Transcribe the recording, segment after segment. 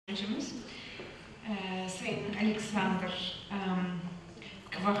öğrencimiz Sayın Alexander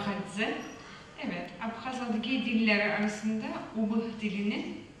Kvakadze. Evet, Abhaz-Adige dilleri arasında Ubıh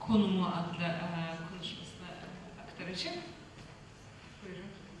dilinin konumu adlı konuşmasını aktaracak. Buyurun.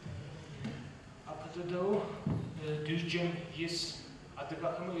 Abhaz'da Düzcem yes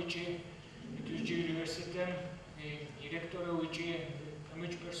adıgakımı içi Düzce Üniversiteden direktörü içi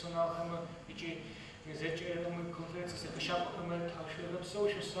müç personalımı içi Zeceğimi konferansı kışapımı tavşırıp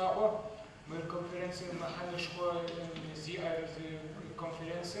soğuşu sağ Mır konferansı mahalleşko ziar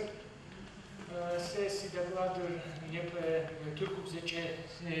konferansı sesi dokladır nep Türk'u zece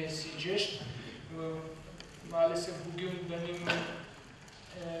sicеш. Maalesef bugün benim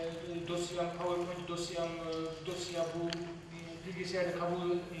dosyam, PowerPoint dosya bu bilgisayarda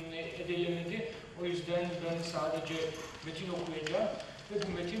kabul edilemedi. O yüzden ben sadece metin okuyacağım. Ve bu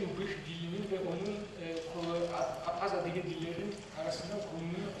metin Ubıh dilinin ve onun Abhaz-Adige dillerin arasında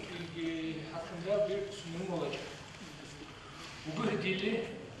konu hakkında bir sunum olacak. Ubıh dili,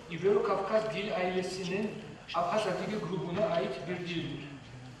 İbero-Kafkas dil ailesinin Abhaz-Adige grubuna ait bir dildir.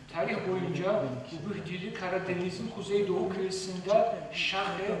 Tarih boyunca Ubıh dili Karadeniz'in kuzeydoğu kıyısında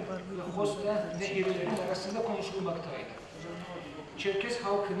Şahe ve Hosta nehirlerinin arasında konuşulmaktaydı. Çerkes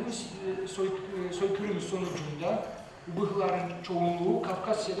halkının soykırımı sonucunda Ubıhların çoğunluğu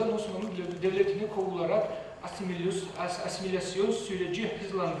Kafkasya'dan Osmanlı Devleti'ne kovularak asimilasyon süreci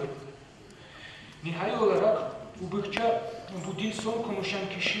hızlandırdı. Nihai olarak Ubıhça bu dil son konuşan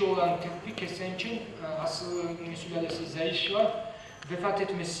kişi olan Tevfik Kesenç'in asıl sülalesi Zayişva vefat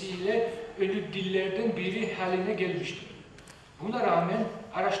etmesiyle ölü dillerden biri haline gelmiştir. Buna rağmen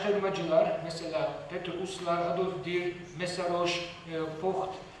araştırmacılar, mesela Petr Uslar, Adolf Dir, Mesaroş, Pocht,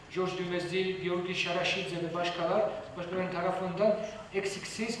 George Dumezil, Georgi Şaraşidze ve başkalarının tarafından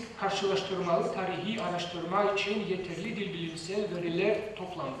eksiksiz karşılaştırmalı tarihi araştırma için yeterli dilbilimsel veriler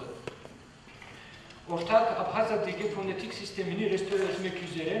toplandı. Ortak Abhaz-Adige fonetik sistemini restore etmek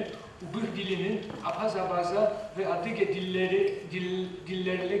üzere Ubıh dilinin Abhaz-Abaza ve Adige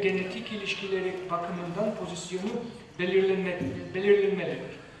dilleriyle genetik ilişkileri bakımından pozisyonu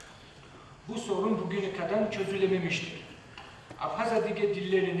belirlenmelidir. Bu sorun bugüne kadar çözülememiştir. Abhaz-Adige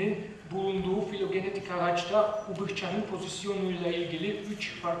dillerinin bulunduğu filogenetik ağaçta Ubıhça'nın pozisyonuyla ilgili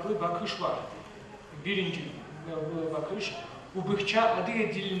 3 farklı bakış var. Birinci bakış, Ubıhça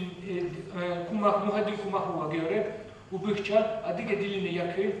Adige dilin Muhaddin Kumahov'a göre Ubıhça Adige diline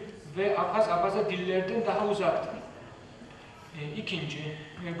yakın ve Abhaz-Abaza dillerden daha uzaktır. İkinci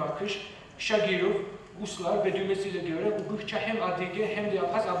bakış, Şagirov, Uslar ve Dumezil'e göre Ubıhça hem Adige hem de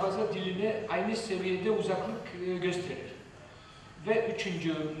Abhaz-Abaza diline aynı seviyede uzaklık gösterir. Ve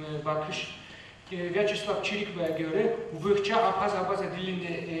üçüncü bakış, Vyacheslav Çirikba'ya göre Ubıhça Abhaz-Abaza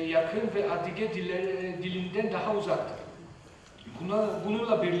diline yakın ve Adige dilinden daha uzaktır.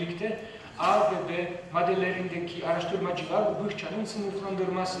 Bununla birlikte A ve B maddelerindeki araştırmacılar Ubıhça'nın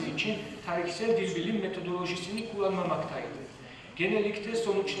sınıflandırması için tarihsel dilbilim metodolojisini kullanmamaktaydı. Genellikle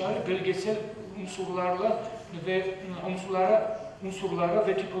sonuçlar bölgesel unsurlara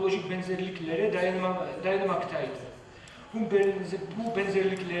ve tipolojik benzerliklere dayanmaktaydı. Bu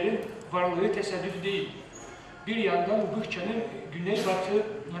benzerliklerin varlığı tesadüf değil. Bir yandan Ubıhça'nın güneybatı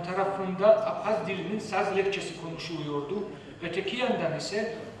tarafında Abhaz dilinin Saz lehçesi konuşuluyordu. Öteki yandan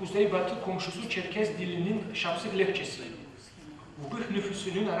ise kuzeybatı komşusu Çerkez dilinin Şapsık lehçesiydi. Ubıh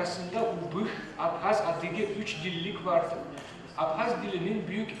nüfusunun arasında Ubıh, Abhaz, Adige 3 dillik vardı. Abhaz dilinin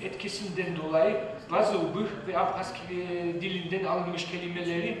büyük etkisinden dolayı bazı Ubıh ve Abhaz dilinden alınmış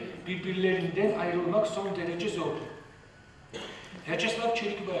kelimeleri birbirlerinden ayrılmak son derece zordu. Vyacheslav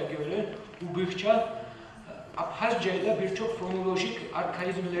Çirikba'ya göre Ubıhça Abhazca ile birçok fonolojik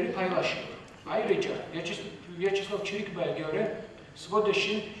arkaizmleri paylaşıyor. Ayrıca Vyacheslav Çirikba'ya göre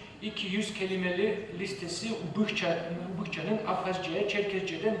Svodeş'in 200 kelimeli listesi Ubıhça'nın Abhazca'ya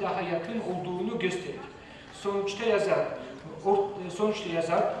Çerkezce'den daha yakın olduğunu gösterir. Sonuçta yazar,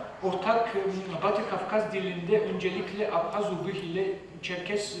 ortak Batı Kafkas dilinde öncelikle Abhaz-Ubıh ile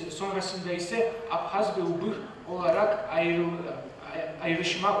Çerkez sonrasında ise Abhaz ve Ubıh olarak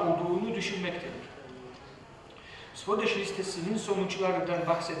ayrışma olduğunu düşünmektedir. Svodeş listesinin sonuçlarından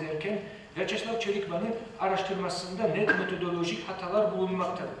bahsederken Vyacheslav Çirikba'nın araştırmasında net metodolojik hatalar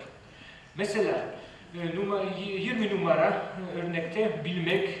bulunmaktadır. Mesela 20 numara örnekte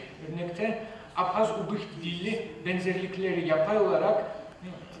Abhaz-Ubıh dili benzerlikleri yapay olarak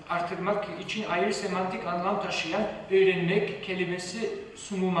artırmak için ayrı semantik anlam taşıyan öğrenmek kelimesi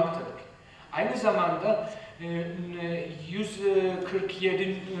sunulmaktadır. Aynı zamanda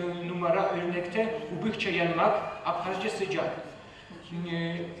 147 numara örnekte Ubıhça yanmak, Abhazca sıcak.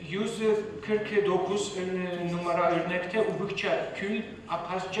 149 numara örnekte Ubıkça kül,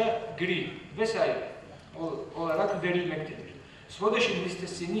 Abhazca gri vesaire olarak verilmektedir. Svodeş'in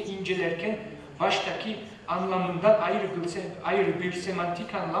listesini incelerken baştaki anlamından ayrı bir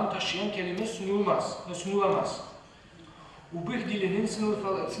semantik anlam taşıyan kelime sunulamaz. Ubıh dilinin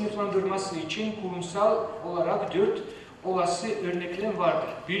sınıflandırması için kurumsal olarak 4 olası örneklem vardır.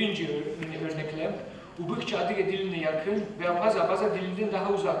 Birinci örneklem, Ubıkça Adige diline yakın ve Abhaz-Abaza dilinden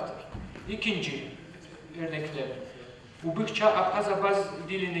daha uzaktır. İkinci örneklem, Ubıkça Abhaz-Abaz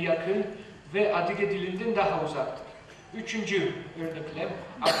diline yakın ve Adige dilinden daha uzaktır. Üçüncü örneklem,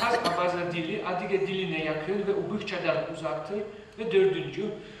 Abhaz-Abaza dili Adige diline yakın ve Ubıkça'dan uzaktır. Ve dördüncü,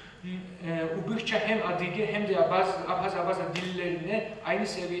 Ubıkça hem Adige hem de Abhaz-Abaza dillerine aynı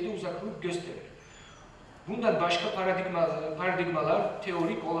seviyede uzaklık gösterir. Bundan başka paradigmalar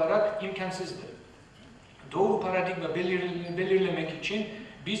teorik olarak imkansızdır. Doğru paradigma belirlemek için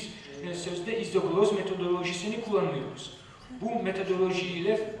biz sözde izogloz metodolojisini kullanıyoruz. Bu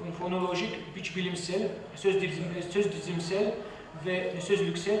metodolojiyle fonolojik, biçbilimsel, söz dizimsel ve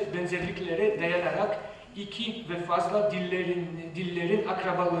sözlüksel benzerliklere dayanarak iki ve fazla dillerin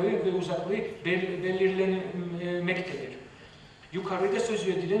akrabalığı ve uzaklığı belirlenmektedir. Yukarıda söz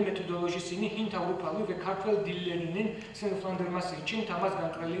edilen metodolojisini Hint-Avrupalı ve Kartvel dillerinin sınıflandırması için Tamaz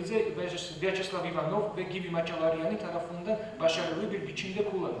Gantralize ve Vyacheslav Ivanov ve gibi Maçalaryani tarafından başarılı bir biçimde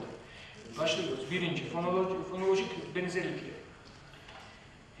kullanılır. Başlıyoruz. Birinci, fonolojik benzerlikler.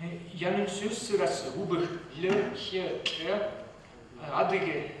 Yanınsöz sırası, ubıh, l, h, k,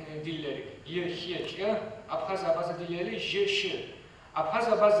 Adige dilleri, l, h, k, Abhaz-Abaza dilleri, j, ş.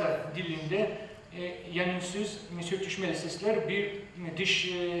 Abhaz-Abaza dilinde yanınsöz sürtüşmeli sesler,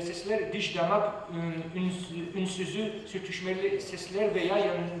 diş damak ünsüzü sürtüşmeli sesler veya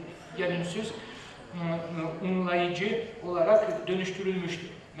yanınsöz unlayıcı olarak dönüştürülmüştür.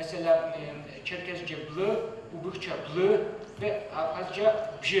 Mesela Çerkezce bl, Ubıkça bl ve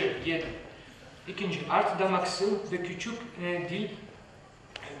Abhazca bj yedi. İkinci, art damaksıl ve küçük dil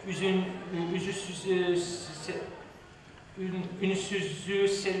ünsüzlü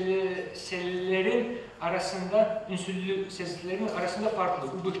seslerin arasında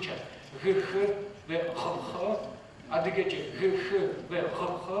farklı. Ubıkça g, h ve h, h, Adigece g, h ve h, h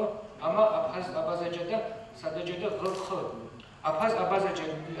ama Abhaz-Abazaca'da sadece de g, h.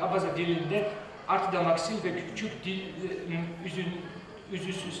 Abhaz-Abaza dilinde art damaksil ve küçük dil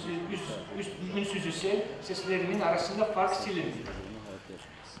ünsüzüsel seslerinin arasında fark silinir.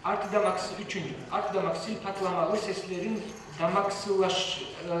 Art damaksil patlamalı seslerin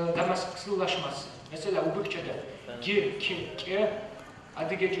damaksıllaşması. Mesela Ubıkça'da g, k, k,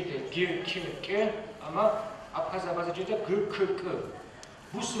 Adigece'de g, k, k ama Abhaz-Abazaca'da g, k, k.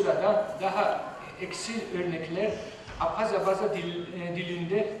 Bu sırada daha eksil örnekler Abhaz-Abaza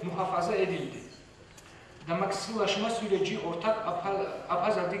dilinde muhafaza edildi. Damaksıllaşma süreci ortak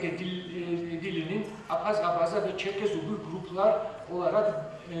Abhaz-Adige dilinin Abhaz-Abaza ve Çerkez-Ubıh gruplar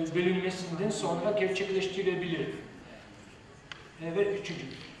olarak bölünmesinden sonra gerçekleştirebilir. Ve üçüncü,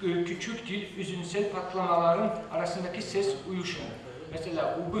 küçük dil üzünsel patlamaların arasındaki ses uyuşumu.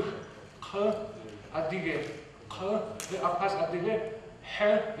 Mesela Ubıh, k, Adige, k ve Abhaz-Adige, h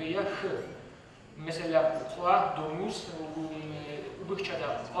veya h. Mesela kua domuz,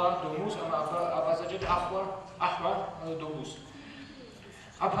 Ubıkça'da kua domuz ama Abazaca'da ahva domuz.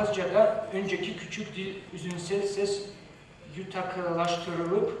 Abhazca'da önceki küçük dil üzünsel ses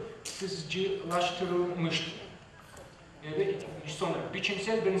yutaklaştırılıp sızcılaştırılmıştır. Ve sonra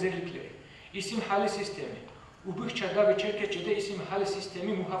biçimsel benzerlikleri. İsim hali sistemi. Ubıkça'da ve Çerkezce'de isim hali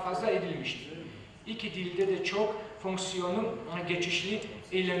sistemi muhafaza edilmiştir. İki dilde de çok fonksiyonu geçişli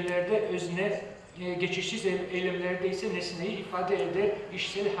eylemlerde özne, geçişsiz eylemlerde ise nesneyi ifade eder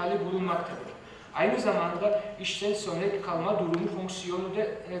işsel hali bulunmaktadır. Aynı zamanda işsel sonet kalma durumu fonksiyonu da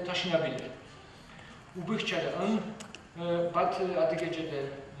taşınabilir. Ubıkça'da Batı Adigece'de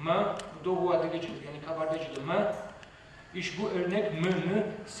m, Doğu Adigece'de yani Kabardaca'da m, bu örnek m'nı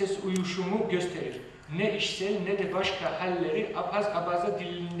ses uyuşumu gösterir. Ne işsel ne de başka halleri Abhaz-Abaza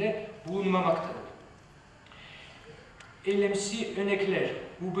dilinde bulunmamaktadır. Eylemsi örnekler,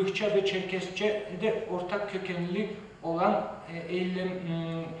 Ubıkça ve Çerkezce'de ortak kökenli olan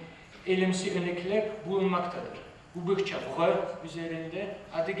eylemsi örnekler bulunmaktadır. Ubıkça b üzerinde,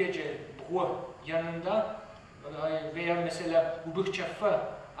 Adigece b yanında veya mesela Ubıkça f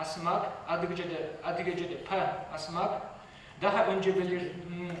asmak, Adigece'de p asmak, daha önce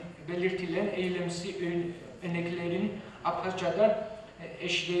belirtilen eylemsi örneklerin Abhazca'da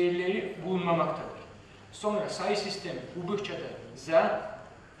eşdeğerleri bulunmamaktadır. Sonra sayı sistemi, Ubıkça'da z,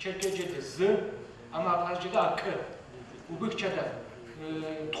 Çerkezce'de z ama Abhazca'da ak. Ubıkça'da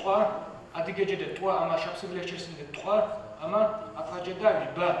Tua, Adige'de tua ama Şapsı Bilekçesi'nde tua ama Abhaca'da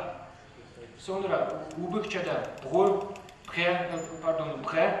ba. Sonra Ubıkça'da bro, bre,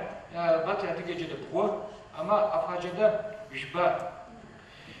 Batı Adige'de bro ama Abhaca'da jba.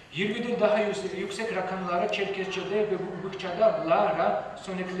 20'den daha yüksek rakamlara Çerkezce'de ve Ubıkça'da la, ra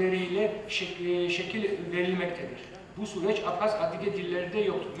sonekleriyle şekil verilmektedir. Bu süreç Abhaz Adige dillerinde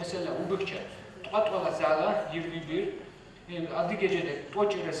yoktur. Mesela Ubıkça, Tuatvala Zala 21, Adige'de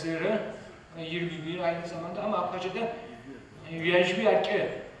Toçere Zırı 21 aynı zamanda ama Abhaca'da Yüyajbi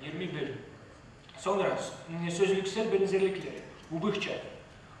Erke 21. Sonra sözlüksel benzerlikleri. Ubıkça,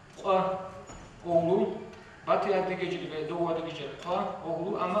 oğlu, Batı Adigecili ve Doğu Adigecili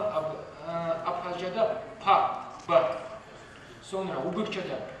oğlu ama Abhaca'da ba. Sonra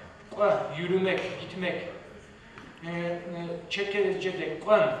Ubıkça'da yürümek, gitmek, Çerkezce'de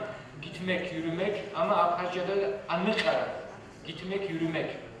gitmek, yürümek ama Abhaca'da anıkara, gitmek,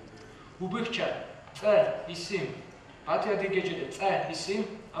 yürümek. Ubıkça, isim, Batı Adigecili'de isim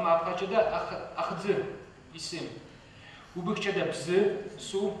ama Abhaca'da ahdı, isim. Ubıkça'da bzı,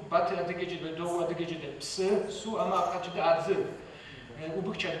 su, Batı Adigeci ve Doğu Adigeci'de psı, su ama Abhaca'da adı.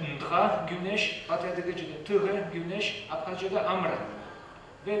 Ubıkça'da ndra, güneş, Batı Adigeci'de tığ, güneş, Abhaca'da amra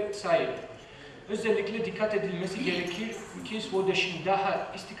ve sahibi. Özellikle dikkat edilmesi gerekir ki Svodeş'in daha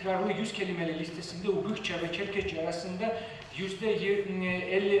istikrarlı 100 kelimeli listesinde Ubıkça ve Çerkezce arasında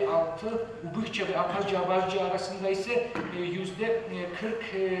 %56, Ubıkça ve Abhacı arasında ise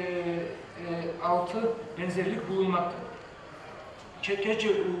 %46 benzerlik bulunmaktadır. Çerkezce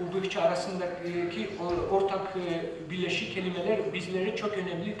ve Ubıkça arasındaki ortak birleşik kelimeler bizlere çok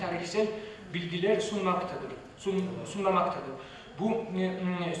önemli tarihsel bilgiler sunmamaktadır. Bu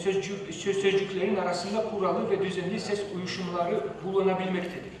sözcüklerin arasında kuralı ve düzenli ses uyuşumları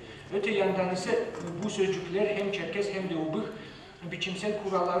bulunabilmektedir. Öte yandan ise bu sözcükler hem Çerkez hem de Ubık biçimsel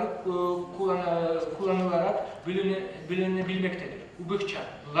kuralları kullanılarak bölünebilmektedir. Ubıkça,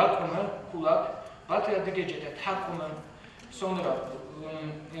 lakımı, kulak, Batı Adigece'de takımı, sonra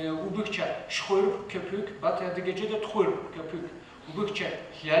Ubıkça, şhur, köpük, Batı Adigece'de tхur, köpük. Ubıkça,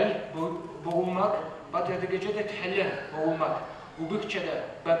 hlal, boğulmak, Batı Adigece'de khellen, boğulmak. Ubıkça'da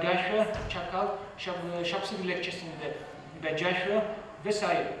bagajı, çakal, Şapsı Dilekçesi'nde bagajı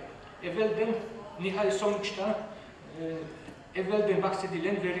vesaire. Evvelden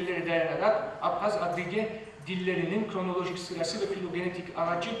bahsedilen verilere dayanarak Abhaz Adige dillerinin kronolojik sırası ve filogenetik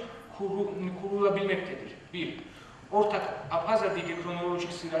aracı kurulabilmektedir. 1. Ortak Abhaz Adige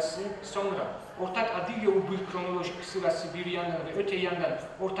kronolojik sırası, sonra ortak Adige Ubık kronolojik sırası bir yandan ve öte yandan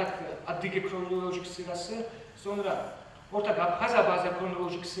ortak Adige kronolojik sırası, sonra ortak Abhaz-Abaza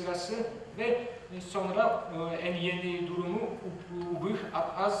kronolojik sırası ve sonra en yeni durumu Ubık,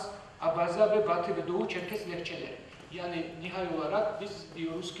 Abhaz, Abaza ve Batı ve Doğu Çerkez lehçeleri. Yani nihai olarak biz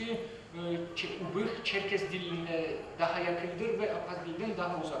diyoruz ki Ubık Çerkez diline daha yakındır ve Abhaz dilinden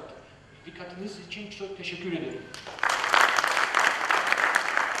daha uzaktır. Dikkatiniz için çok teşekkür ederim.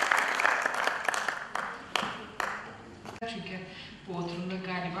 Çünkü bu oturumda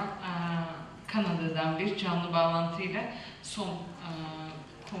galiba Kanada'dan bir canlı bağlantıyla son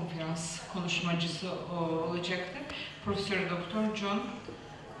konferans konuşmacısı olacaktır. Profesör Doktor John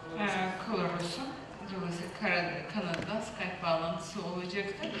Coloros'un dolayısıyla Kanada'dan Skype bağlantısı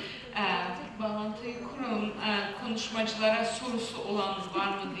olacaktır. Bağlantıyı kuralım. Konuşmacılara sorusu olan var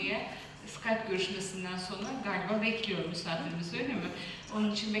mı diye Skype görüşmesinden sonra galiba bekliyor misafirimiz, öyle mi?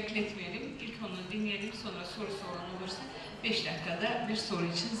 Onun için bekletmeyelim. İlk onu dinleyelim, sonra sorusu olan olursa 5 dakikada bir soru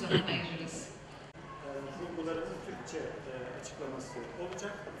için zaman ayırırız. Bulgularının Türkçe açıklaması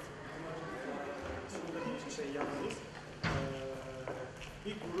olacak. Şimdi hiçbir şey yapmayız.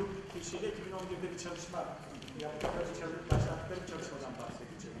 Bir grup kişiyle 2011'de bir çalışma başlattıkları bir çalışmadan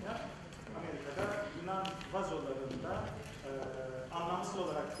bahsedecekler. Amerika'da Yunan vazolarında anlamsız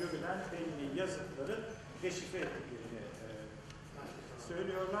olarak görülen belli yazıtları deşifre ettiklerini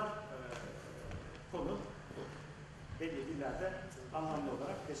söylüyorlar. Konu belli dillerde anlamlı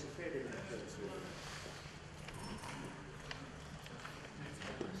olarak deşifre edildiklerini söylüyor.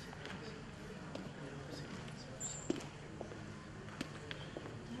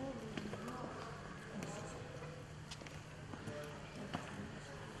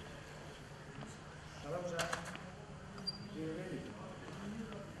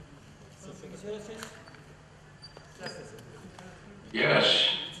 Yes.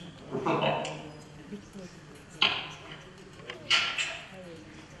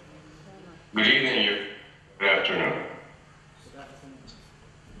 Good evening, good afternoon.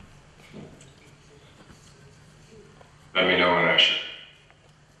 Let me know when I should.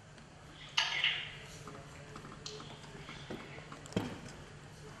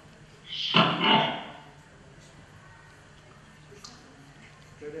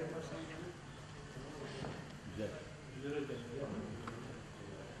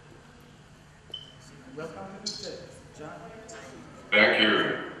 Welcome to the stage, John. Thank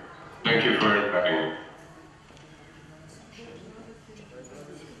you. Thank you for inviting me.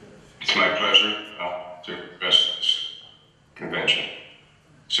 It's my pleasure to address this convention,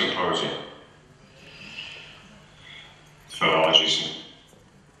 Sempozyumu, Filoloji.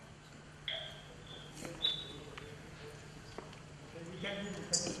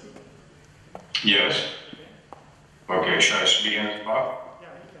 Yes? Okay, should I begin to talk?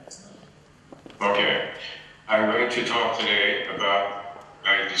 Okay. I'm going to talk today about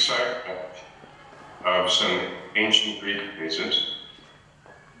a decipherment of some ancient Greek vases,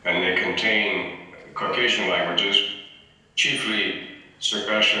 and they contain Caucasian languages, chiefly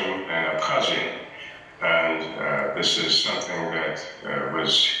Circassian and Abkhazian, and this is something that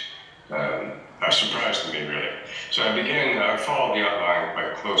was a surprise to me, really. So I followed the outline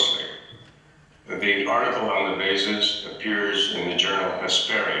quite closely. The article on the vases appears in the journal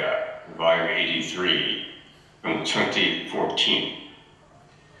Hesperia, volume 83, from 2014.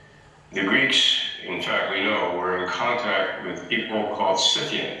 The Greeks, in fact, we know, were in contact with people called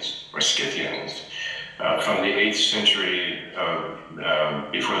Scythians, or Scythians, from the 8th century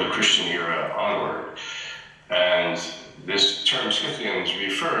before the Christian era onward. And this term Scythians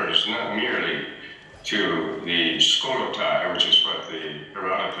refers not merely to the Skolotai, which is what the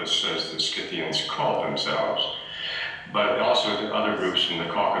Herodotus says the Scythians called themselves, but also to other groups from the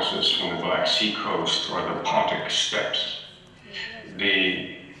Caucasus, from the Black Sea coast, or the Pontic steppes.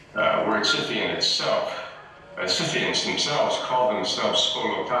 The word Scythian itself, Scythians themselves call themselves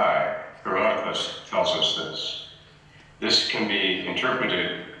Skolotai. Herodotus tells us this. This can be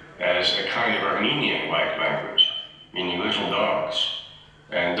interpreted as a kind of Armenian-like language, meaning little dogs.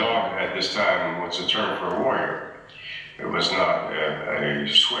 And dog at this time was a term for a warrior. It was not a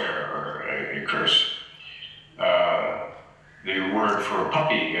swear or a curse. The word for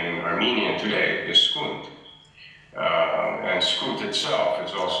puppy in Armenian today is skund. And skut itself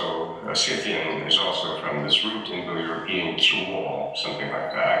is also, Scythian is also from this root Indo-European kiwol, something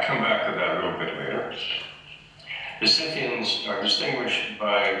like that. I come back to that a little bit later. The Scythians are distinguished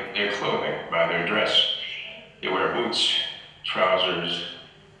by their clothing, by their dress. They wear boots, trousers,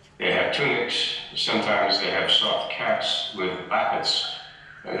 they have tunics, sometimes they have soft caps with lappets.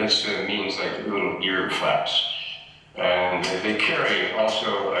 This means like little ear flaps. And they carry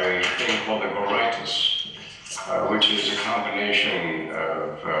also a thing called a goritis, which is a combination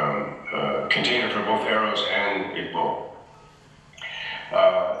of container for both arrows and a bow.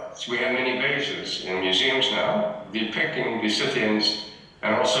 So we have many vases in museums now depicting the Scythians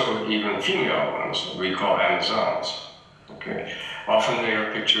and also even female ones that we call Amazons. Okay. Often they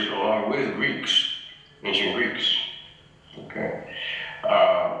are pictured along with Greeks, ancient Greeks. Okay.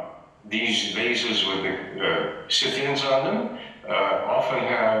 These vases with the Scythians on them often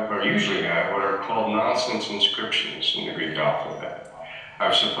have, or usually have, what are called nonsense inscriptions in the Greek alphabet.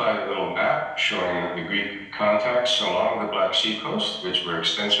 I've supplied a little map showing the Greek contacts along the Black Sea coast, which were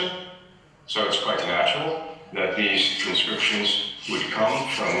extensive. So it's quite natural that these inscriptions would come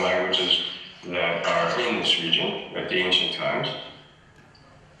from languages that are in this region at the ancient times.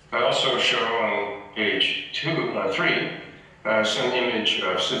 I also show on page 3 some image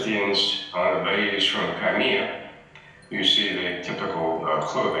of Scythians on a vase from Crimea. You see the typical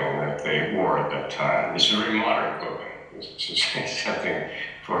clothing that they wore at that time. This is very modern clothing. This is something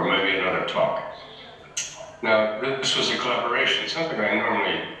for maybe another talk. Now, this was a collaboration, something I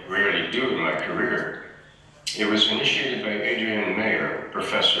normally rarely do in my career. It was initiated by Adrienne Mayer,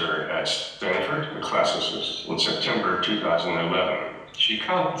 professor at Stanford, a classicist, in September 2011. She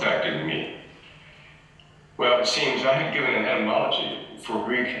contacted me. Well, it seems I had given an etymology for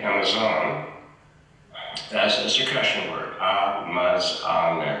Greek Amazon as a Circassian word,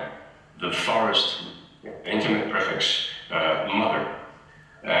 Amazane, the forest, intimate prefix, mother.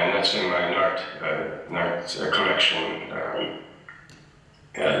 And that's in my Nart collection,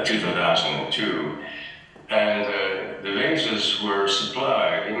 2002. And the vases were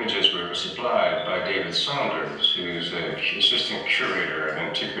supplied, images were supplied by David Saunders, who's an assistant curator of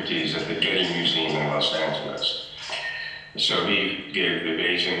antiquities at the Getty Museum in Los Angeles. So he gave the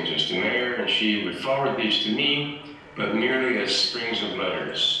vase images to Mayer, and she would forward these to me, but merely as strings of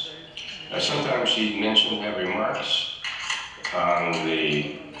letters. Sometimes she'd mention, have remarks on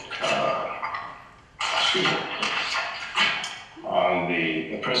the,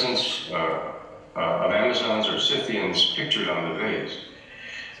 presence of Amazons or Scythians pictured on the vase.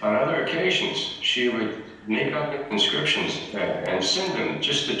 On other occasions, she would make up inscriptions and send them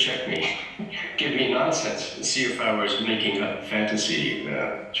just to check me, give me nonsense, and see if I was making up fantasy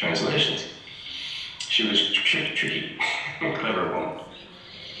translations. She was tricky, clever woman.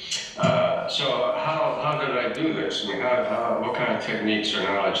 So how did I do this? I mean, what kind of techniques or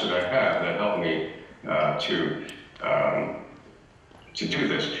knowledge did I have that helped me to do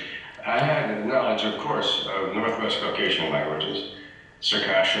this? I had knowledge, of course, of Northwest Caucasian languages,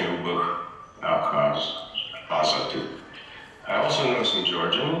 Circassian, Ubukh, Abkhaz, Azatu. I also know some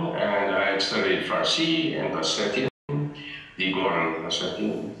Georgian, and I had studied Farsi and Ossetian, the Goran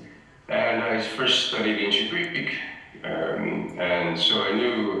Ossetian, and I first studied ancient Greek. And so I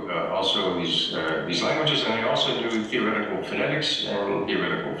knew also these languages, and I also knew theoretical phonetics and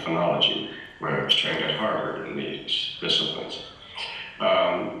theoretical phonology, where I was trained at Harvard in these disciplines.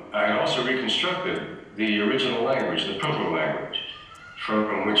 I had also reconstructed the original language, the proto-language,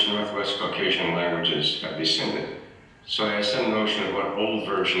 from which Northwest Caucasian languages have descended. So I had some notion of what old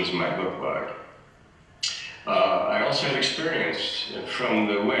versions might look like. I also had experience from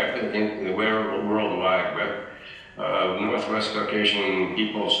the web, in the World Wide Web, Northwest Caucasian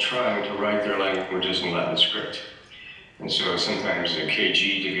peoples trying to write their languages in Latin script. And so sometimes a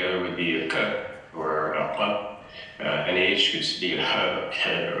KG together would be a K or a P, an H could be a H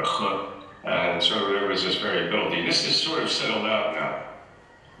or a H. And so there was this variability. This is sort of settled out now.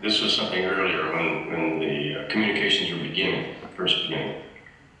 This was something earlier when the communications were first beginning.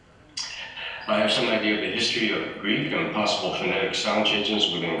 I have some idea of the history of Greek and possible phonetic sound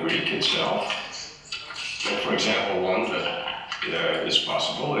changes within Greek itself. And for example, one that is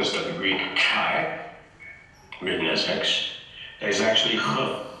possible is that the Greek chi, written as X, is actually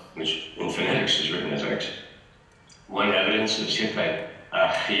Ch, which in phonetics is written as X. One evidence is Hittite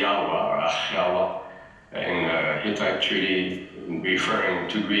Achiawa or Achiawa in a Hittite treaty referring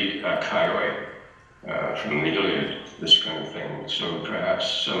to Greek Kaioi from the Iliad, this kind of thing. So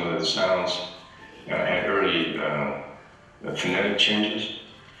perhaps some of the sounds had early phonetic changes.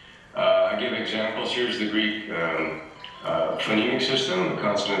 I give examples. Here's the Greek phonemic system, the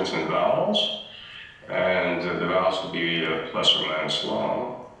consonants and vowels. And the vowels will be plus or minus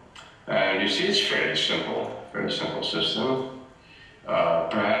long. And you see it's fairly simple system.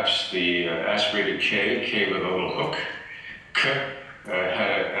 Perhaps the aspirated K with a little hook, K,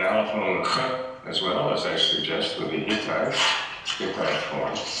 had an allophone Ch as well, as I suggest with the Hittite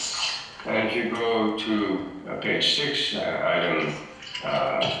form. And if you go to page 6, item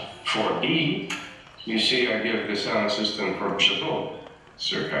 4B, you see I give the sound system for Bzhabul,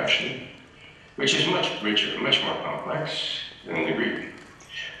 Circassian, which is much richer, much more complex than the Greek.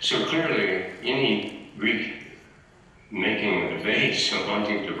 So clearly, any Greek making a vase and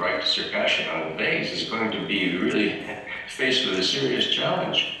wanting to write Circassian on the vase is going to be really faced with a serious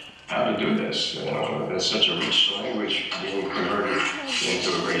challenge. How to do this? There's such a rich language being converted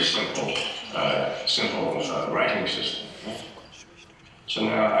into a very simple writing system. So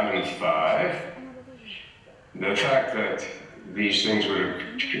now item 5, the fact that these things would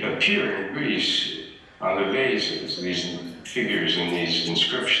appear in Greece on the vases, these figures and these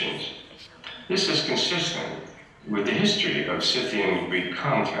inscriptions, this is consistent with the history of Scythian Greek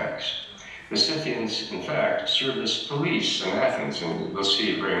contacts. The Scythians, in fact, served as police in Athens, and we'll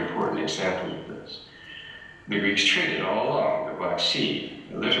see a very important example of this. The Greeks traded all along the Black Sea,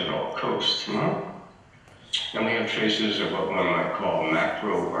 the littoral coast. And we have traces of what one might call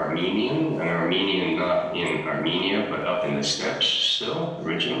macro-Armenian, an Armenian not in Armenia, but up in the steppes still,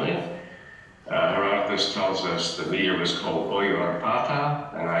 originally. Herodotus tells us the leader was called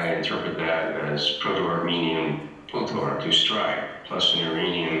Oyorpata, and I interpret that as Proto-Armenian Potor, to strike, plus an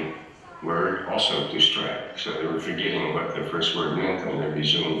Iranian word, also to strike. So they were forgetting what the first word meant, and they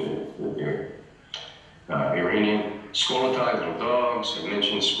resumed the Iranian. Skolotai, little dogs. I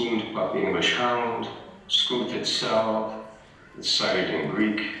mentioned Skund, the English hound. Skut itself, it's cited in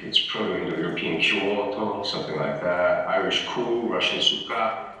Greek. It's Proto-Indo-European Kyoto, something like that. Irish ku, Russian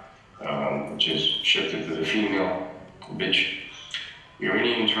suka, which is shifted to the female, bitch.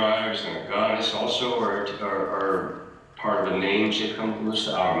 Iranian tribes and a goddess also are part of the names that come to us.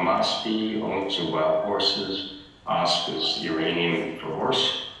 Maspi, homes of wild horses. Asp is Iranian for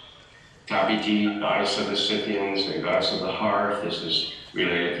horse. Tabiti, goddess of the Scythians, the goddess of the hearth. This is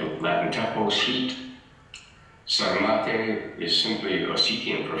related to Latin tepos, heat. Sarmate is simply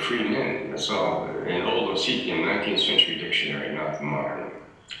Ossetian for free men. That's all. An old Ossetian 19th century dictionary, not the modern.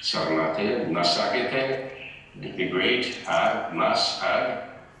 Sarmate, Nasagete, the great, Ad, Mas, Ad,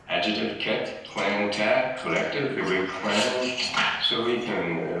 adjective, Ket, clan, Tat, collective, the great clan. So we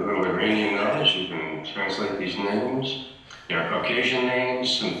can, a little Iranian knowledge, you can translate these names. There are Caucasian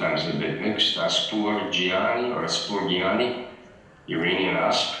names, sometimes a bit mixed, Aspurgiani or Aspurgiani, Iranian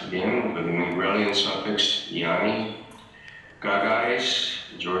asp again, with the Mingrelian suffix Iani. Gagaris,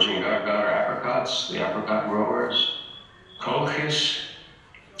 Georgian Gagar apricots, the apricot growers. Kolchis,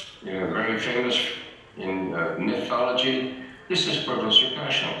 very famous in mythology. This is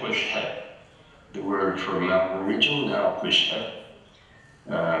Proto-Circassian, Plishhet, the word for mountain region, now Plishhet.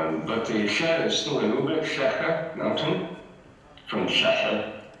 But the Shet is still in Ubek, Shekhe, mountain, from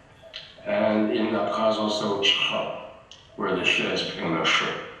Shekhe. And in Abkhaz also Shkha, where the Shet became a Sh,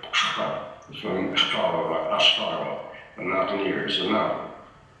 Shkha, from Ashtarva, the mountaineers, a mountain.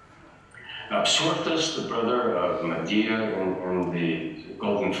 Absortus, the brother of Medea in the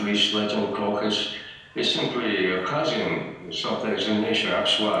Golden Fleece legend, Kolchis, is simply Abkhazian self-designation,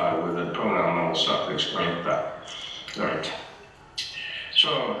 Apswa, with a pronominal suffix, Orta. Right.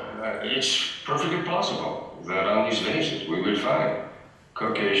 So it's perfectly plausible that on these vases we would find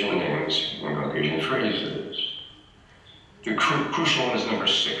Caucasian names and Caucasian phrases. The crucial one is number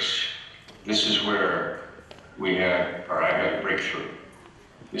 6. This is where we had, or I had a breakthrough.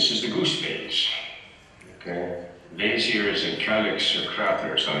 This is the goose vase. Okay, vase here is a calyx or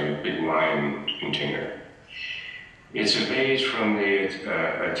crater, something, a big wine container. It's a vase from the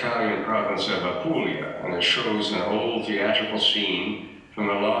Italian province of Apulia, and it shows an old theatrical scene from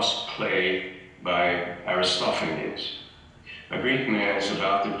a lost play by Aristophanes. A Greek man is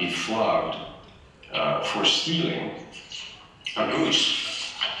about to be flogged for stealing a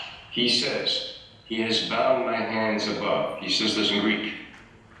goose. He says, "He has bound my hands above." He says this in Greek.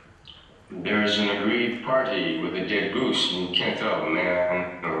 There's an agreed party with a dead goose, and you can't tell,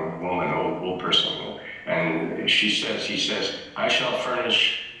 man or woman, old person. And he says, "I shall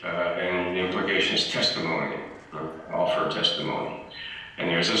furnish," and the implication is testimony, or offer testimony. And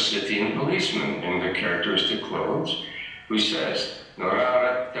there's a Scythian policeman in the characteristic clothes who says,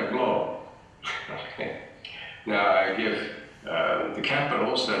 "Norara tableau." Okay. Now I give the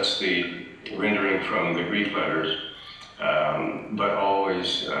capitals, that's the rendering from the Greek letters, but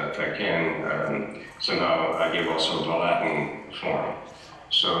always, if I can, somehow I give also the Latin form.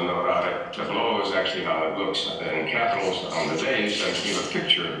 So Norara tableau is actually how it looks. In capitals on the vase, I give a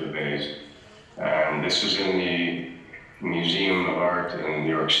picture of the vase. And this is in the Museum of Art in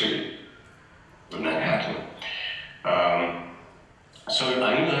New York City, in Manhattan. So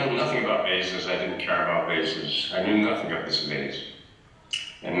I knew nothing about vases. I didn't care about vases. I knew nothing of this vase.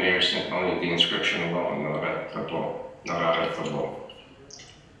 And Mayer sent only the inscription alone, Norara tableau.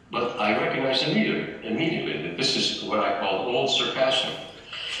 But I recognized immediately that this is what I call Old Circassian.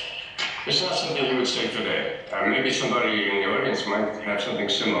 It's not something you would say today. Maybe somebody in the audience might have something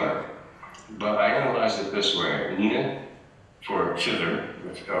similar. But I analyzed it this way. N for thither,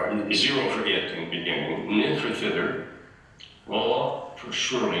 or 0 for it in the beginning. N for thither. O for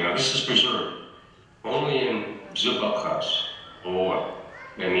surely. Now this is preserved only in Zubakhas. O.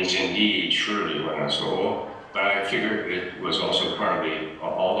 That means indeed, surely, when I saw O. But I figured it was also part of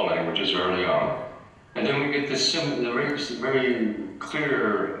all the languages early on. And then we get the very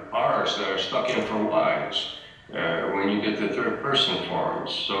clear R's that are stuck in for Y's when you get the third person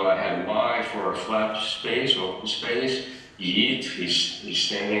forms. So I had Y for a flat space, open space. Yeet, he's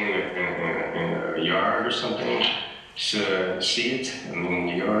standing in a yard or something. Seat, in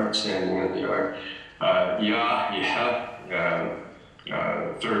the yard, standing in the yard.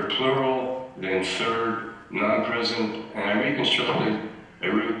 Third plural, then third non-present, and I reconstructed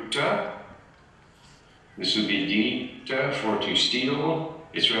eruta. This would be dita for to steal.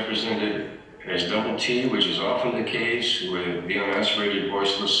 It's represented as double T, which is often the case with the unaspirated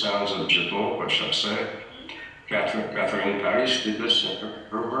voiceless sounds of Jabot or Chapset. Catherine Paris did this in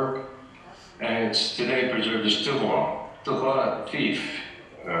her work. And it's today preserved as tiroir. Tiroir, thief,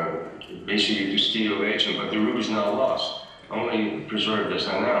 basically to steal agent, but the root is now lost, only preserved as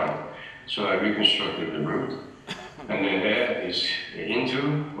a noun. So I reconstructed the root. And then is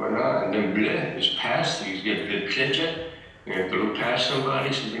into, whatnot, and then ble is past. You get the pleje. You have to look past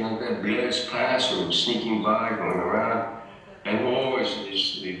somebody, something like that. Ble is past, or sneaking by, going around. And always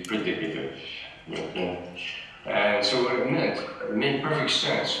is the predicative. Okay? And so what it made perfect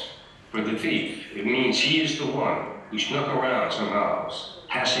sense for the thief. It means he is the one who snuck around somehow,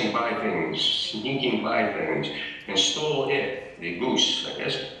 passing by things, sneaking by things, and stole it, the goose, I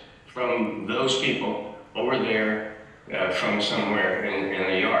guess, from those people over there from somewhere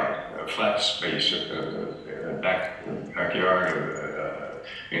in a yard, a flat space, a backyard,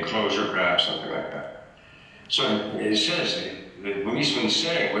 enclosure perhaps, something like that. So it says, the policeman's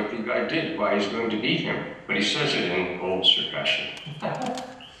saying what the guy did, why he's going to beat him, but he says it in Old Circassian.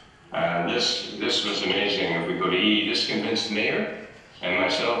 And this was amazing. If we go to E, this convinced Mayer and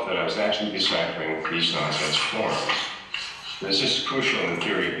myself that I was actually deciphering these nonsense forms. This is crucial in the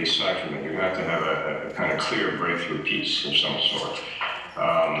theory of decipherment. You have to have a kind of clear breakthrough piece of some sort.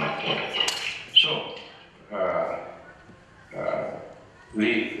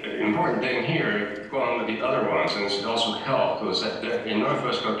 The important thing here, go on with the other ones, and this also helped, was that in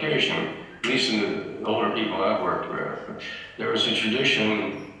Northwest Caucasian, at least in the older people I've worked with, there was a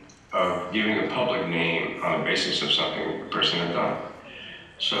tradition of giving a public name on the basis of something the person had done.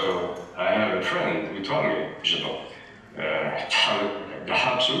 So I had a friend who taught me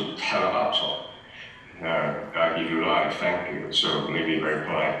I give you life, thank you. So maybe a very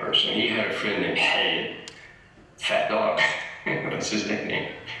polite person. He had a friend named Hey, Fat Dog. That's his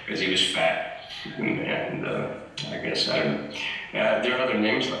nickname, because he was fat. And I guess, I don't know. There are other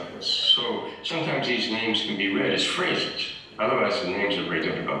names like this. So sometimes these names can be read as phrases. Otherwise, the names are very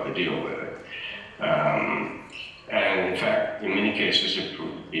difficult to deal with. And in fact, in many cases, it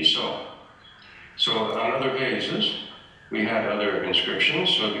proved to be so. So on other pages, we had other inscriptions.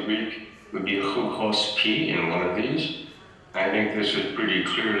 So the Greek would be Chukos P in one of these. I think this is pretty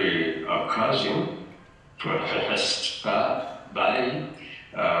clearly Abkhazian. Bali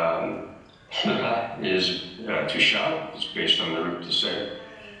is to shout, it's based on the root to say.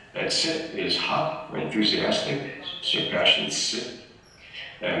 Sit is hot, or enthusiastic, surpassion sit.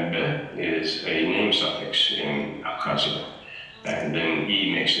 And Be is a name suffix in Abkhazia. And then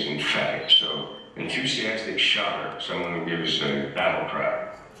E makes it emphatic. So enthusiastic shouter, someone who gives a battle cry.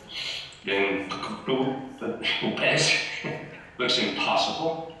 Then Upes looks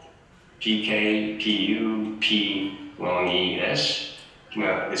impossible. PK, PU, P, long E, S.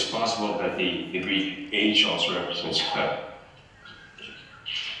 Now, it's possible that the Greek H also represents H.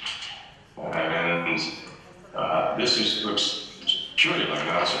 And this looks purely like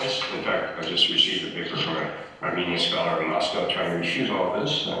nonsense. In fact, I just received a paper from an Armenian scholar in Moscow trying to refute all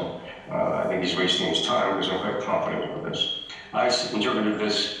this. I think he's wasting his time because I'm quite confident with this. I interpreted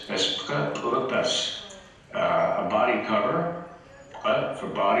this as a body cover, for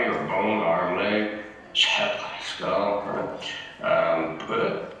body or bone, arm, leg, skull,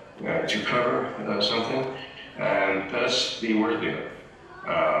 to cover something, and thus be worthy of it.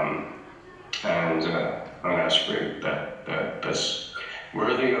 That's great. That's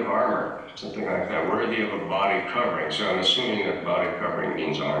worthy of armor, something like that. Worthy of a body covering. So I'm assuming that body covering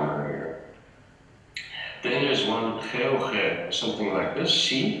means armor here. Then there's one something like this.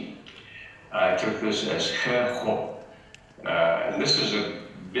 C. I took this as Cheho. And this is a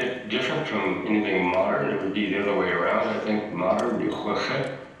bit different from anything modern. It would be the other way around. I think modern would be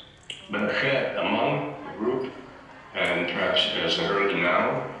Cheche. But Che, among the group, and perhaps as an early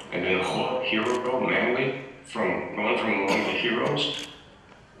noun, and then Ho, hero, manly, going from one of the heroes,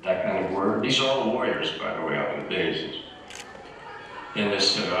 that kind of word. These are all warriors, by the way, up in the days. In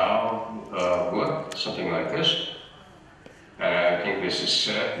this Serao, something like this. And I think this is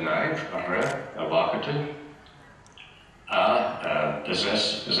set, knife, evocative.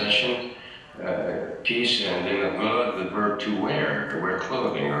 Possession, piece, and then the verb to wear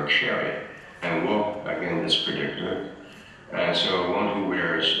clothing or carry. And wo, again, this predictive. And so one who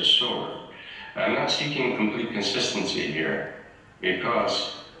wears a sword. I'm not seeking complete consistency here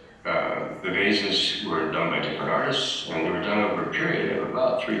because the vases were done by different artists and they were done over a period of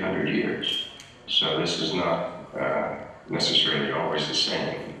about 300 years. So this is not necessarily always the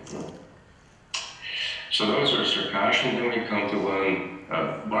same. So those are Circassian, then we come to one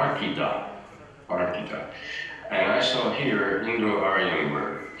Barkida. And I saw here Indo-Aryan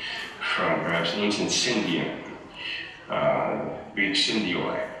word from perhaps ancient Scythian, Greek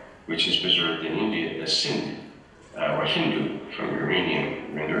Syndioi, which is preserved in India as Sindhi, or Hindu from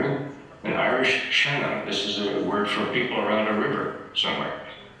Iranian rendering, and Irish Shannon. This is a word for people around a river somewhere,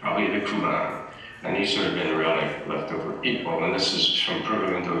 probably the Kuban. And these would have been relic leftover people. And this is from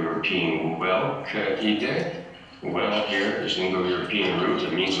Proto-Indo-European well, Ide. Well here is Indo-European root.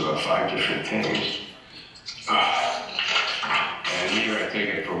 It means about 5 different things. And here I take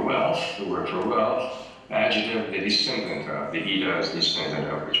it for wealth, the word for wealth, adjective, the descendant of, the Ida is descendant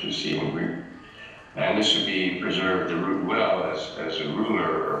of, which we see in Greek. And this would be preserved, the root well, as a ruler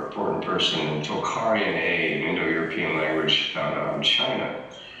or important person in Tokharian A, an Indo-European language found out in China.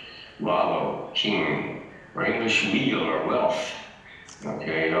 Lalo, king, or English wheel or wealth.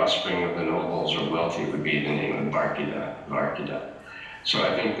 Okay, offspring of the nobles or wealthy would be the name of Barkida. So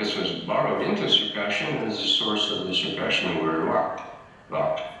I think this was borrowed into Circassian as a source of the Circassian word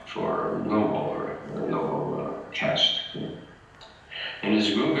lak, for noble or noble caste. And this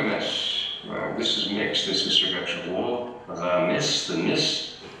Gilgamesh, this is mixed. This is Circassian wool, the mis,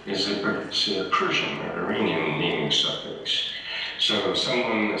 is a Persian or Iranian naming suffix. So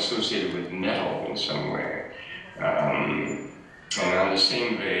someone associated with metal in some way. And on the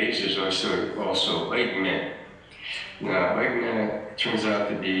same vase, there's also Adige. Now, Adige turns out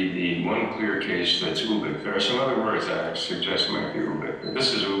to be the one clear case that's Ubik. There are some other words that I suggest might be Ubik. But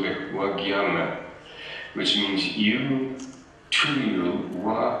this is Ubik, Wagyama, which means you, to you,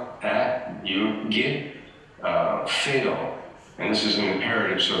 wa, at, you, get, fail. And this is an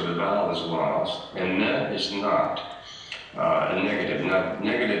imperative, so the vowel is lost. And ne is not a negative. Now,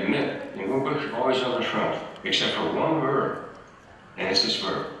 negative mit in Ubik always on the front, except for one verb, and it's this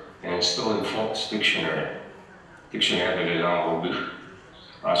verb, and it's still in Falk's dictionary. Dictionary de langue Ubik,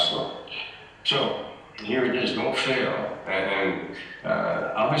 Oslo. So, here it is, don't fail. And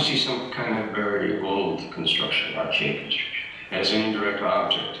obviously some kind of very old construction, archaic construction, as an indirect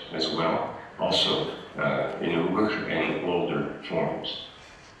object as well, also in Ubik and older forms.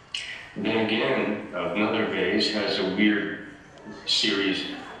 And then again, another vase has a weird series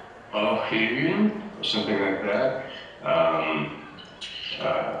of Hyun, or something like that.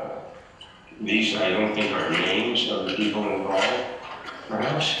 These I don't think are names of the people involved,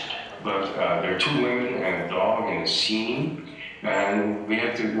 perhaps, but there are two women and a dog in a scene, and we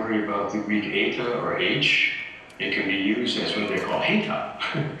have to worry about the Greek eta or h. It can be used as what they call heta,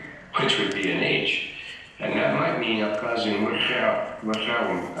 which would be an h. And that might mean Abkhazian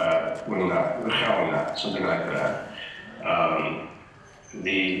something like that.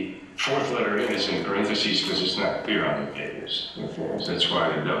 The fourth letter is in parentheses because it's not clear on the pages. Okay? So that's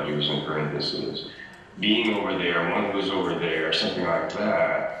why the W is in parentheses. Being over there, one who's over there, something like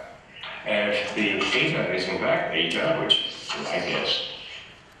that. And if the eta is in fact eta, which I guess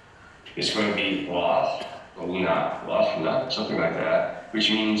is going to be loth, something like that, which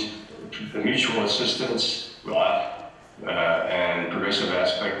means the mutual assistance, and progressive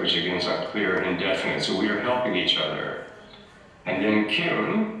aspect, which again is unclear and indefinite. So we are helping each other. And then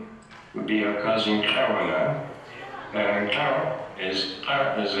Kyun would be Abkhazian Kawana. And Kar is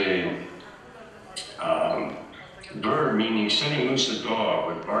a verb meaning setting loose a dog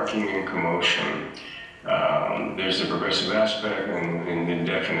with barking and commotion. There's a progressive aspect and an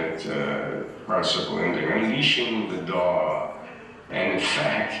indefinite participle ending. Unleashing the dog. And in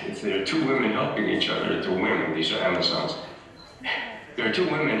fact, if there are two women helping each other to women, these are Amazons, there are two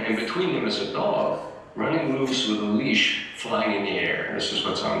women, and between them is a dog running loose with a leash flying in the air. This is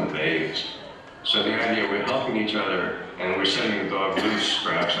what's on the vase. So the idea we're helping each other and we're setting the dog loose,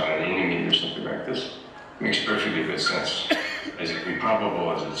 perhaps on an enemy or something like this, makes perfectly good sense, as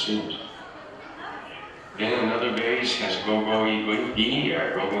improbable as it seems. Then another vase has gogo igi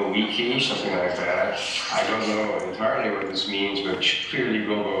or gogo wiki, something like that. I don't know entirely what this means, but clearly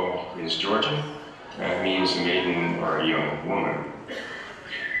gogo is Georgian. That means a maiden or a young woman.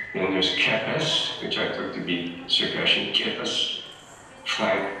 Then there's kepes, which I took to be Circassian kepes,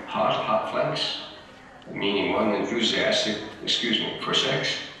 flank, hot flanks, meaning one enthusiastic, for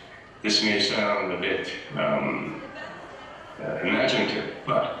sex. This may sound a bit imaginative,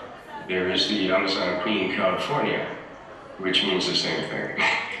 but there is the Amazon Queen California, which means the same thing.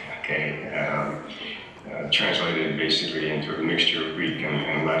 Okay, translated basically into a mixture of Greek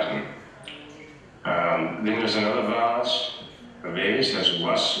and Latin. Then there's another vase has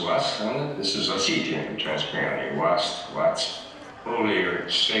was on it. This is Ossetian, transparently. Wats, holy or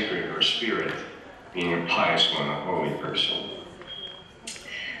sacred or spirit, meaning a pious one, a holy person.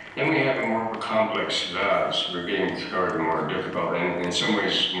 Then we have a more complex vows. We're getting toward the more difficult and in some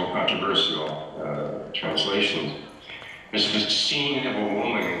ways more controversial translations. There's this scene of a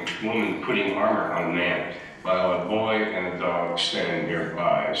woman putting armor on a man, while a boy and a dog stand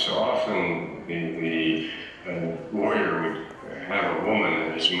nearby. So often the warrior would have a woman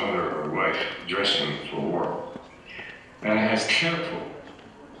and his mother or wife dress him for war. And it has Kyoto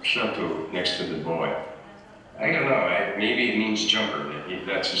next to the boy. I don't know, maybe it means jumper.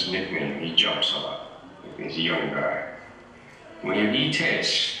 That's his nickname. He jumps a lot. He's a young guy. We have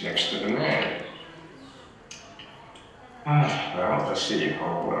Ites next to the man. Well, let's see.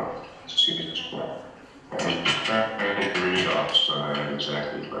 Oh, well, let's see this one. I'm trying to read off, so I don't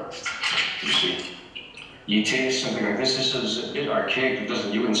exactly, but you see. Ites, something like this. This is a bit archaic.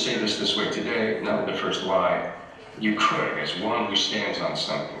 You wouldn't say this way today, not with the first Y. You could, as one who stands on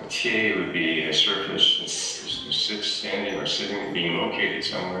something. Tie would be a surface, standing or sitting, being located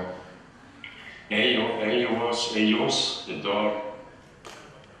somewhere. Eyos, the dog.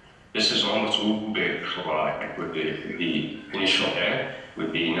 This is almost ubik, with the initial E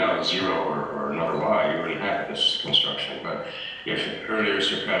would be now 0 or another Y. You wouldn't have this construction. But if earlier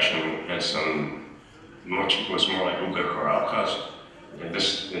Circassian had was more like ubik or Alkaz,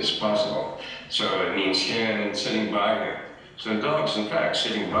 this possible. So it means him sitting by him. So the dog's in fact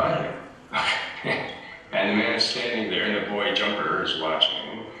sitting by him. And the man is standing there and the boy jumper is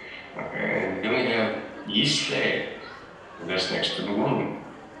watching. Okay, and then we have Yisei, that's next to the woman.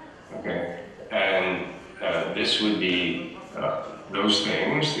 Okay, and this would be those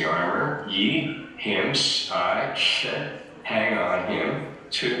things, the armor, Yi, him, I, she, hang on him,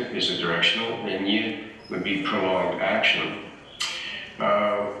 Tu is a directional, and Yi would be prolonged action,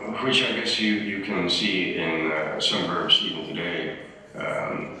 which I guess you can see in some verbs even today.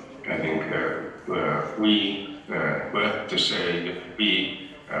 I think we, to say that we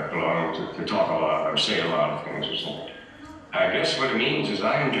belong to talk a lot or say a lot of things or something. I guess what it means is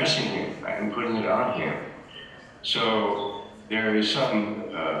I am dressing him, I am putting it on him. So there is some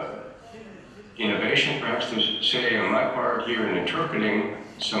innovation, perhaps to say on my part here in interpreting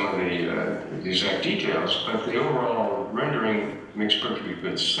some of the exact details, but the overall rendering makes perfectly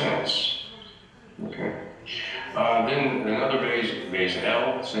good sense. Okay. Then another base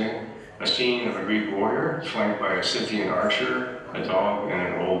L, say, a scene of a Greek warrior flanked by a Scythian archer, a dog, and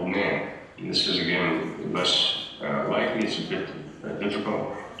an old man. And this is again less likely, it's a bit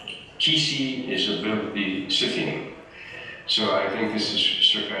difficult. Kisi is a bit of the Scythian. So I think this is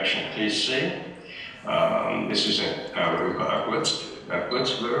Circassian Kese. This is what we call a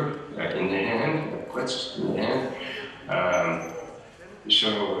klitz verb, in the hand, a klitz in the hand.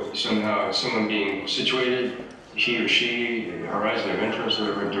 So somehow someone being situated, he or she, the horizon of interest,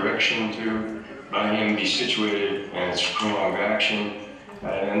 whatever direction to, by him be situated, and it's prolonged action.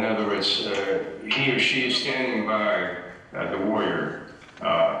 In other words, he or she is standing by the warrior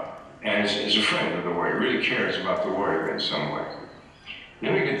and is a friend of the warrior, really cares about the warrior in some way.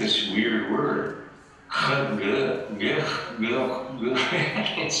 Then we get this weird word, I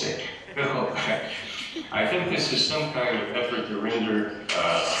can't say. I think this is some kind of effort to render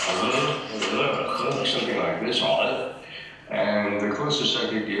something like this, and the closest I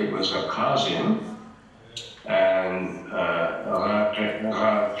could get was a Kazim and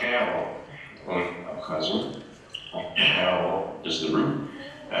Kazim. Is the root,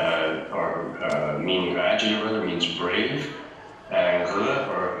 or meaning adjective, rather means brave, and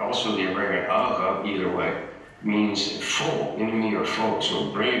or also the Arabic agha, either way, means foe, enemy or foe.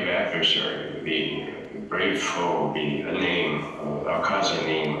 So brave adversary would be brave foe, would be a name, a Kaza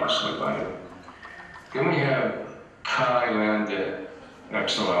name or something like that. Then we have Chi lambda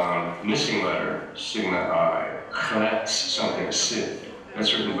epsilon, missing letter, sigma I, Kletz, something sit.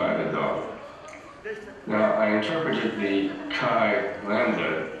 That's written by the dog. Now, I interpreted the Chi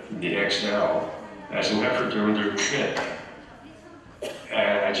lambda, the XL, as an effort to render fit.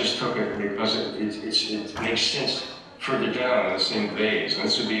 And I just took it because it makes sense further down in the same vase. And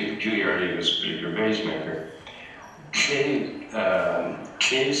this would be a peculiarity of this particular vase maker.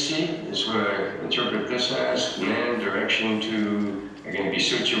 Kesi is what I interpret this as, man, direction to, again, be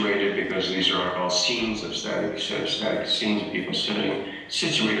situated, because these are all scenes of static scenes of people sitting,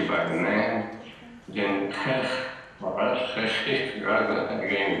 situated by the man. Then,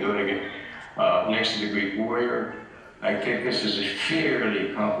 again, do it again, next to the Greek warrior. I think this is a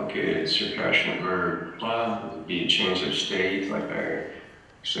fairly complicated Circassian verb. Pla would be a change of state, like I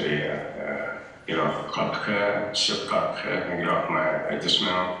say, get off a klapka, sipkapka, and I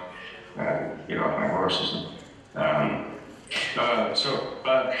dismount, get off my horse or something. So,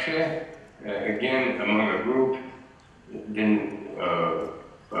 again, among a group, then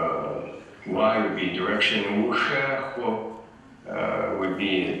Y would be direction, would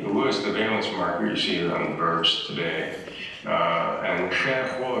be, Wu is the valence marker, you see it on verbs today. And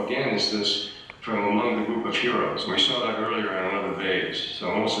again is this from among the group of heroes. We saw that earlier in another vase.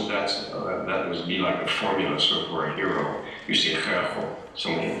 So most of that would be like a formula, so for a hero. You say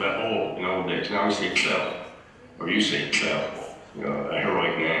something about old in old days. Now we say Kel, or you say Kel, a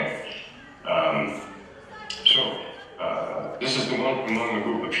heroic man. This is the one among the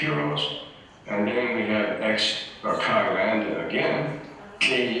group of heroes. And then we have X, or Chi lambda again,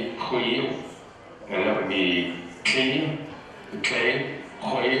 K, Hui, and that would be K,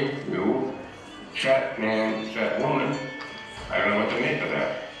 Hui, Yu, fat man, fat woman. I don't know what to make of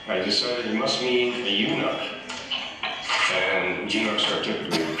that. I decided it must mean a eunuch. And eunuchs are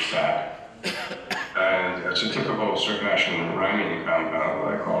typically fat. And it's a typical Circassian rhyming compound,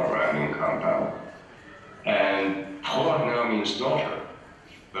 what I call a rhyming compound. And Hua now means daughter.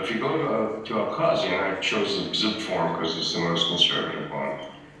 But if you go to Abkhazian, I chose the zip form because it's the most conservative one.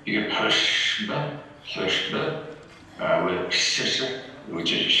 You get Hashba, with Shisha,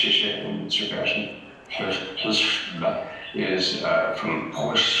 which is Shisha in Circassian. Hashba is from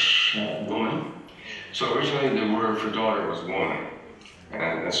Polish woman. So originally the word for daughter was woman.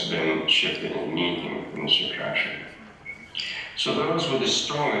 and that's been shifted in meaning in Circassia. So those were the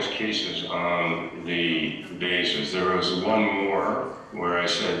strongest cases on the bases. There was one more where I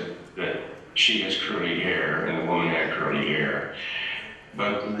said that she has curly hair and the woman had curly hair.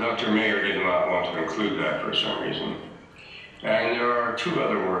 But Dr. Mayer did not want to include that for some reason. And there are two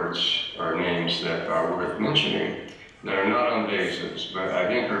other words or names that are worth mentioning that are not on bases, but I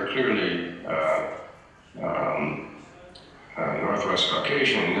think are clearly Northwest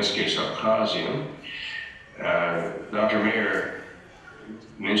Caucasian, in this case Abkhazian. Dr. Mayer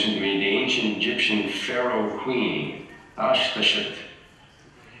mentioned to me the ancient Egyptian pharaoh queen, Ashtashet,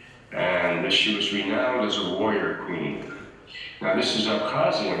 and that she was renowned as a warrior queen. Now this is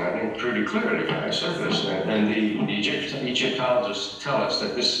Abkhazian, I think pretty clearly I said this, and the Egyptologists tell us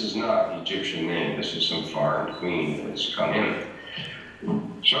that this is not an Egyptian name, this is some foreign queen that's come in.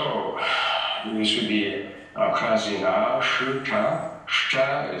 So this would be Abkhazian Shuta.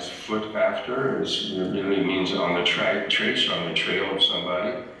 Shta is foot after, it really means on the trace, on the trail of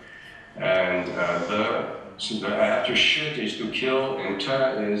somebody. And the after shit is to kill, and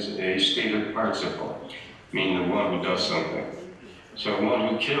ta is a stated participle, meaning the one who does something. So one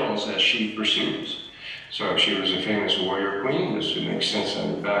who kills as she pursues. So if she was a famous warrior queen, this would make sense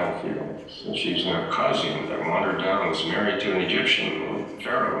on the battlefield. So she's an Abkhazian that wandered down, was married to an Egyptian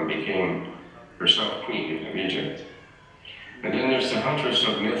pharaoh, and became herself queen of Egypt. And then there's the huntress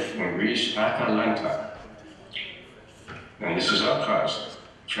of myth in Greece, Atalanta. And this is Abkhaz,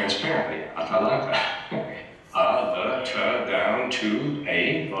 transparently, Atalanta. A, the, ta, down, to,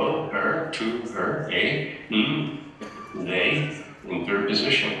 a, o, her, to, her, a, they, in third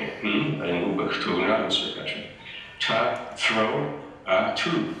position, in ubachtuna, in circassia. Ta, throw,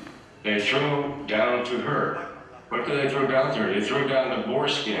 to. They throw down to her. What do they throw down to her? They throw down the boar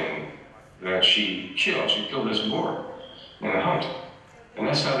skin that she killed. She killed this boar in a hunt. And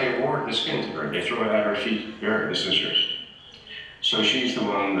that's how they award the skin to her. They throw it at her feet. Here, this is yours. So she's the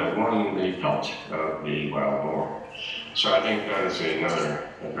one that won the pelt of the wild boar. So I think that is another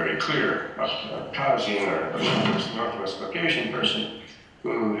very clear Abkhazian or Northwest Caucasian person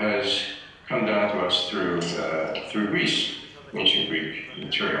who has come down to us through Greece, ancient Greek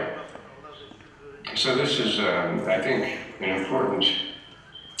material. So this is, I think, an important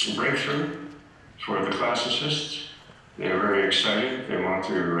breakthrough for the classicists. They're very excited. They want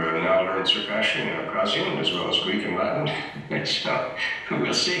to now learn Circassian and Abkhazian as well as Greek and Latin. So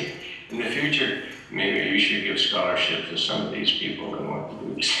we'll see. In the future, maybe you should give scholarship to some of these people that want to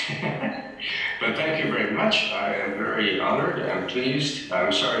do this. But thank you very much. I am very honored and pleased.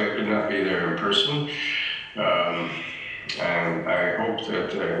 I'm sorry I could not be there in person. And I hope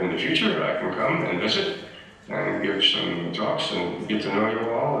that in the future I can come and visit and give some talks and get to know you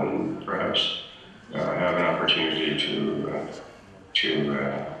all and perhaps have an opportunity to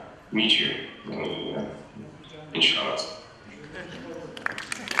meet you, inshallah.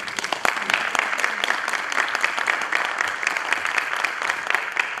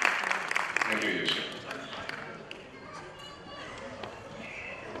 Thank you, Yusuf.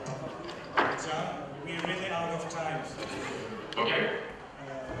 John, we're really out of time. Okay.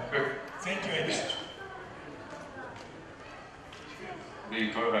 Good. Thank you, Ed.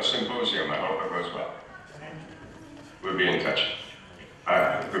 The symposium, I hope it goes well. We'll be in touch.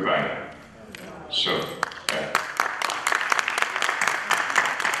 Goodbye now. So.